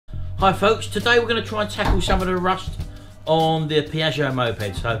Hi folks, today we're going to try and tackle some of the rust on the Piaggio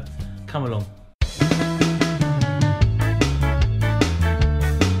moped, so come along.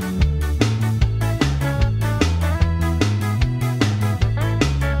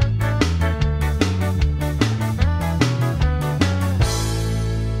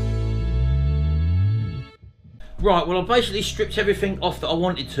 Right, well I've basically stripped everything off that I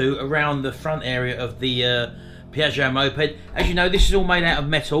wanted to around the front area of the Piaggio moped. As you know, this is all made out of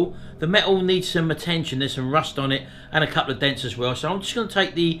metal. The metal needs some attention, there's some rust on it and a couple of dents as well. So I'm just going to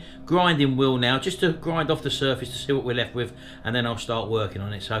take the grinding wheel now just to grind off the surface to see what we're left with, and then I'll start working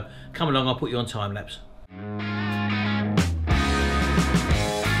on it. So come along, I'll put you on time lapse.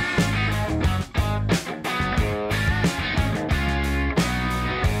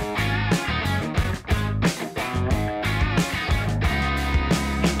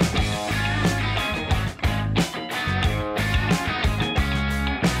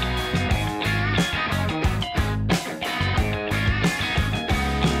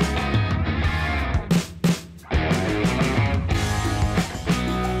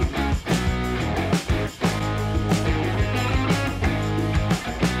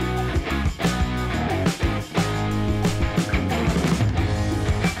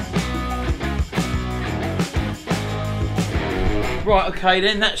 Right, okay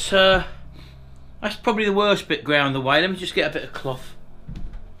then, that's probably the worst bit ground away. Let me just get a bit of cloth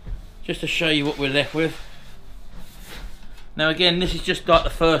just to show you what we're left with. Now again, this is just like the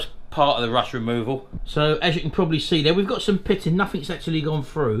first part of the rust removal. So as you can probably see there, we've got some pitting, nothing's actually gone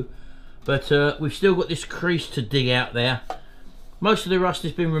through, but we've still got this crease to dig out there. Most of the rust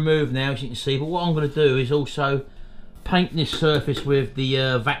has been removed now, as you can see, but what I'm going to do is also paint this surface with the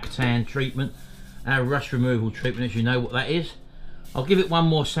Vactan treatment, our rust removal treatment, as you know what that is. I'll give it one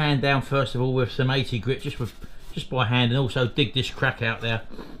more sand down first of all with some 80 grit just by hand, and also dig this crack out there,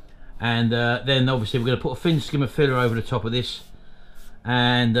 and then obviously we're going to put a thin skim of filler over the top of this,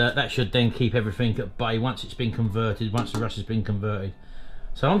 and that should then keep everything at bay once it's been converted, once the rust has been converted.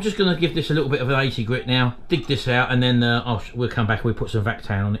 So I'm just going to give this a little bit of an 80 grit now, dig this out, and then we'll come back and we'll put some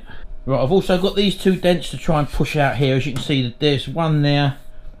Vactan on it. Right, I've also got these two dents to try and push out here. As you can see, there's one there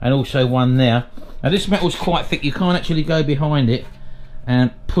and also one there. Now this metal's quite thick, you can't actually go behind it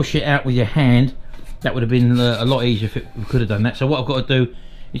and push it out with your hand. That would have been a lot easier if we could have done that. So what I've got to do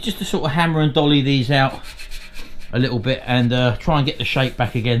is just to sort of hammer and dolly these out a little bit and try and get the shape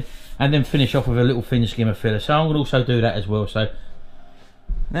back again, and then finish off with a little thin skim of filler. So I'm going to also do that as well. So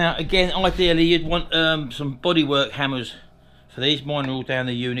now again, ideally you'd want some Bodywork hammers for these. Mine are all down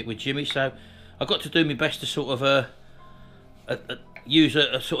the unit with Jimmy, so I've got to do my best to sort of use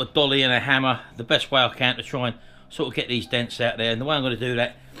a sort of dolly and a hammer the best way I can to try and sort of get these dents out there. And the way I'm going to do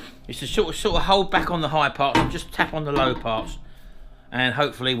that is to sort of hold back on the high parts and just tap on the low parts, and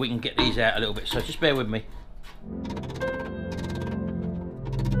hopefully we can get these out a little bit. So just bear with me.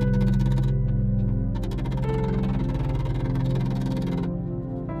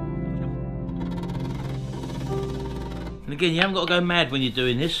 And again, you haven't got to go mad when you're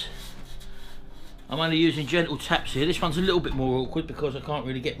doing this. I'm only using gentle taps here. This one's a little bit more awkward because I can't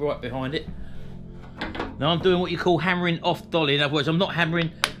really get right behind it. Now I'm doing what you call hammering off dolly. In other words, I'm not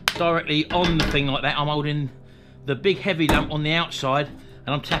hammering directly on the thing like that. I'm holding the big heavy lump on the outside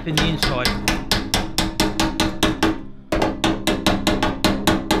and I'm tapping the inside.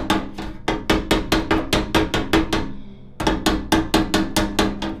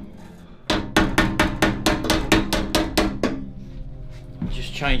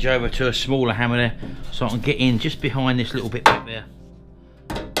 Just change over to a smaller hammer there so I can get in just behind this little bit back there.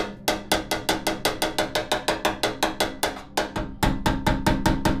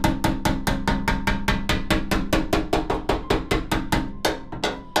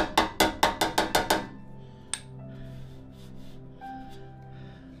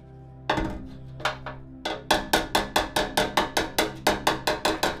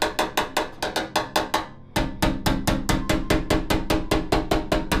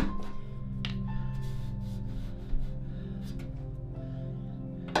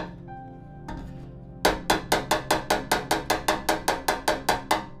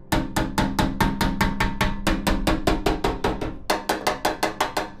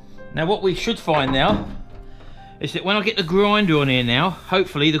 Now what we should find now is that when I get the grinder on here now,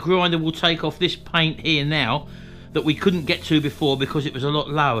 hopefully the grinder will take off this paint here now that we couldn't get to before because it was a lot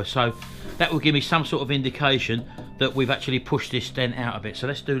lower. So that will give me some sort of indication that we've actually pushed this dent out a bit. So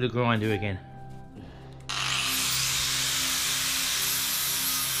let's do the grinder again.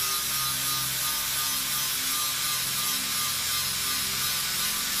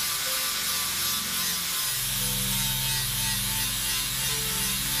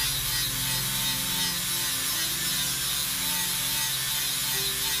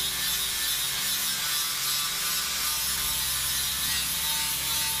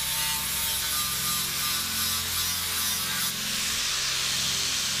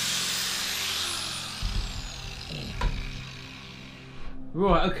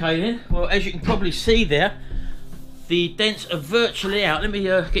 Right, okay then. Well, as you can probably see there, the dents are virtually out. Let me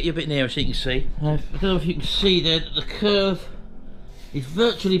get you a bit nearer so you can see. I don't know if you can see there that the curve is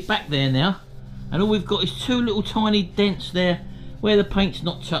virtually back there now, and all we've got is two little tiny dents there where the paint's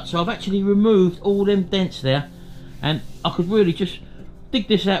not touched. So I've actually removed all them dents there, and I could really just dig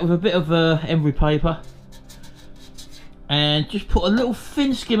this out with a bit of emery paper and just put a little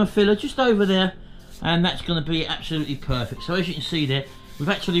thin skimmer filler just over there, and that's going to be absolutely perfect. So as you can see there, we've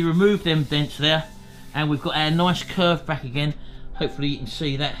actually removed them dents there, and we've got our nice curve back again. Hopefully you can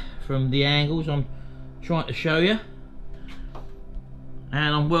see that from the angles I'm trying to show you,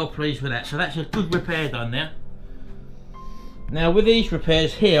 and I'm well pleased with that. So that's a good repair done there. Now with these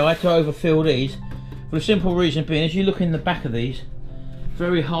repairs here, I had to overfill these for the simple reason being, as you look in the back of these,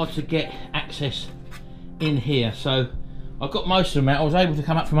 very hard to get access in here. So I got most of them out. I was able to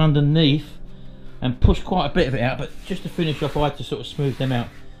come up from underneath and push quite a bit of it out, but just to finish off I had to sort of smooth them out.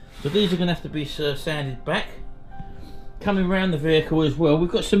 So these are going to have to be sanded back. Coming around the vehicle as well,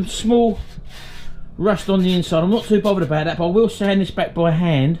 we've got some small rust on the inside. I'm not too bothered about that, but I will sand this back by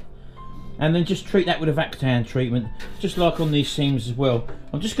hand and then just treat that with a Vactan treatment, just like on these seams as well.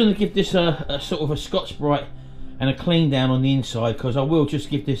 I'm just going to give this a sort of a Scotch-Brite and a clean down on the inside, because I will just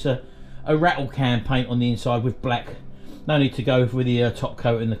give this a rattle can paint on the inside with black. No need to go with the top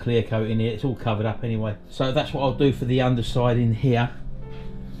coat and the clear coat in here, it's all covered up anyway. So that's what I'll do for the underside in here.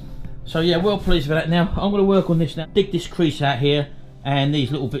 So yeah, well pleased with that. Now I'm going to work on this now, dig this crease out here and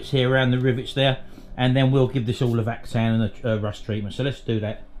these little bits here around the rivets there, and then we'll give this all a Vactan and a rust treatment. So let's do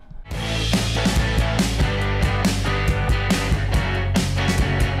that.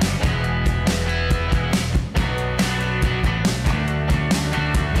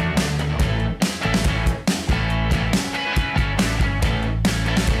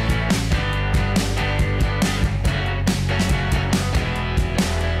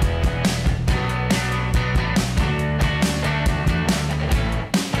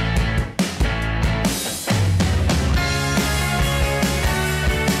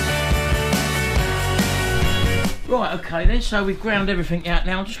 Right, okay then, so we've ground everything out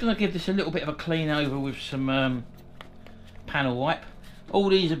now. I'm just going to give this a little bit of a clean over with some panel wipe. All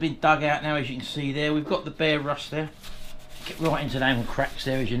these have been dug out now, as you can see there. We've got the bare rust there. Get right into them cracks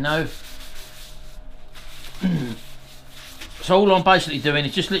there, as you know. So all I'm basically doing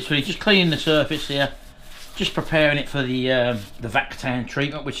is just literally just cleaning the surface here, just preparing it for the Vactan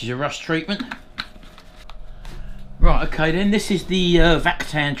treatment, which is a rust treatment. Right, okay then, this is the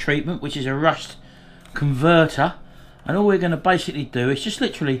Vactan treatment, which is a rust converter, and all we're going to basically do is just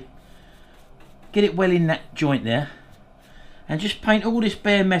literally get it well in that joint there and just paint all this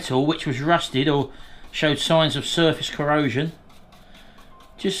bare metal which was rusted or showed signs of surface corrosion.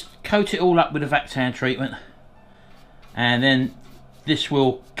 Just coat it all up with a Vactan treatment, and then this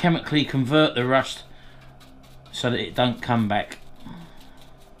will chemically convert the rust so that it don't come back,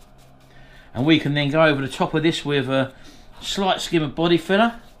 and we can then go over the top of this with a slight skim of body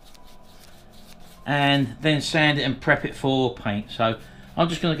filler and then sand it and prep it for paint. So I'm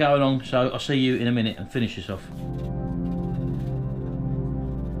just going to go along, so I'll see you in a minute and finish this off.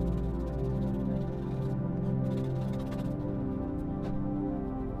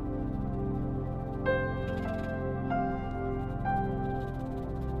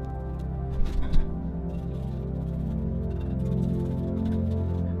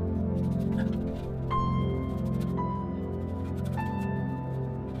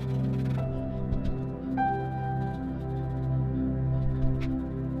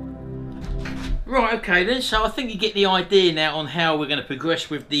 Right, okay then, so I think you get the idea now on how we're going to progress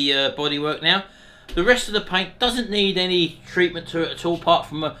with the bodywork now. The rest of the paint doesn't need any treatment to it at all, apart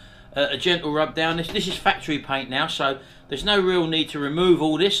from a gentle rub down. This is factory paint now, so there's no real need to remove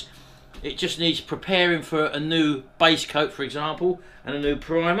all this. It just needs preparing for a new base coat, for example, and a new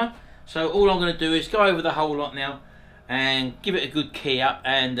primer. So all I'm going to do is go over the whole lot now and give it a good key up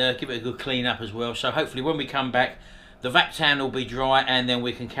and give it a good clean up as well. So hopefully when we come back, the Vactan will be dry, and then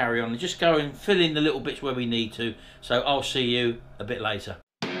we can carry on and just go and fill in the little bits where we need to. So I'll see you a bit later.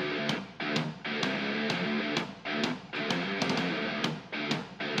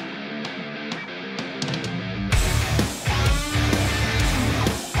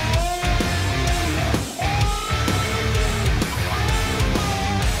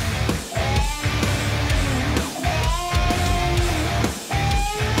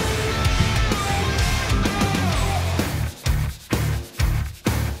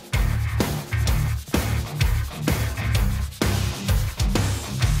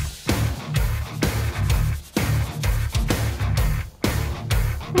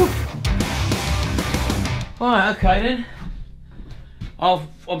 Right, okay then.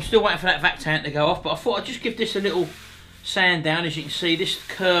 I'm still waiting for that vac tank to go off, but I thought I'd just give this a little sand down. As you can see, this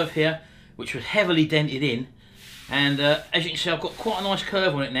curve here, which was heavily dented in, and as you can see, I've got quite a nice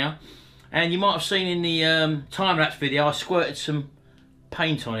curve on it now. And you might have seen in the time-lapse video, I squirted some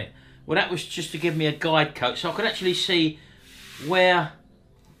paint on it. Well, that was just to give me a guide coat, so I could actually see where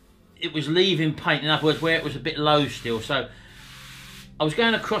it was leaving paint, in other words, where it was a bit low still. So I was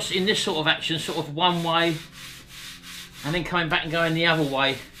going across in this sort of action, sort of one way, and then coming back and going the other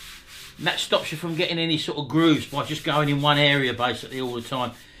way. And that stops you from getting any sort of grooves by just going in one area basically all the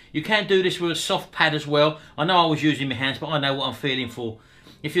time. You can do this with a soft pad as well. I know I was using my hands, but I know what I'm feeling for.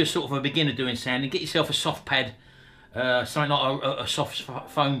 If you're sort of a beginner doing sanding, get yourself a soft pad, something like a soft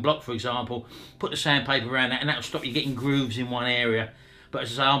foam block, for example. Put the sandpaper around that, and that'll stop you getting grooves in one area. But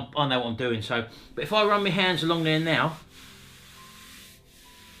as I say, I know what I'm doing. So, but if I run my hands along there now,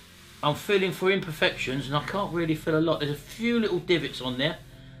 I'm feeling for imperfections, and I can't really feel a lot. There's a few little divots on there,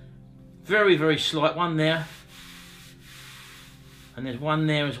 very, very slight. One there, and there's one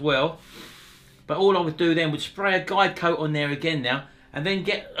there as well. But all I would do then would spray a guide coat on there again now, and then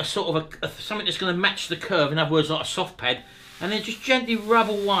get a sort of something that's going to match the curve, in other words like a soft pad, and then just gently rub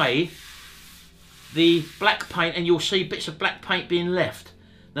away the black paint, and you'll see bits of black paint being left.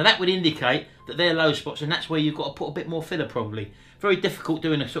 Now that would indicate that they're low spots, and that's where you've got to put a bit more filler probably. Very difficult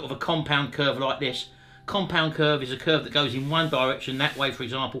doing a sort of a compound curve like this. Compound curve is a curve that goes in one direction, that way for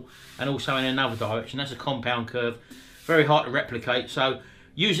example, and also in another direction. That's a compound curve. Very hard to replicate. So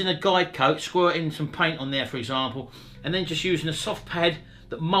using a guide coat, squirting some paint on there for example, and then just using a soft pad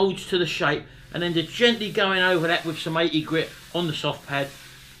that moulds to the shape, and then just gently going over that with some 80 grit on the soft pad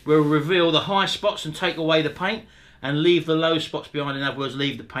will reveal the high spots and take away the paint, and leave the low spots behind. In other words,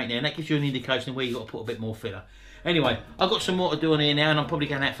 leave the paint there, and that gives you an indication of where you've got to put a bit more filler. Anyway, I've got some more to do on here now, and I'm probably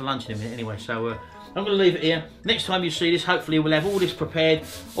going out for lunch in a minute anyway, so I'm going to leave it here. Next time you see this, hopefully we'll have all this prepared.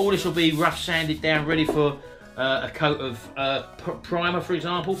 All this will be rough sanded down, ready for a coat of primer, for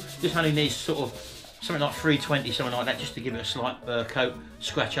example. This only needs sort of something like 320, something like that, just to give it a slight coat,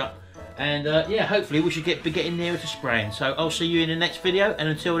 scratch up. And yeah, hopefully we should be getting nearer to spraying. So I'll see you in the next video, and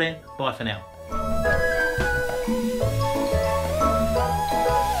until then, bye for now.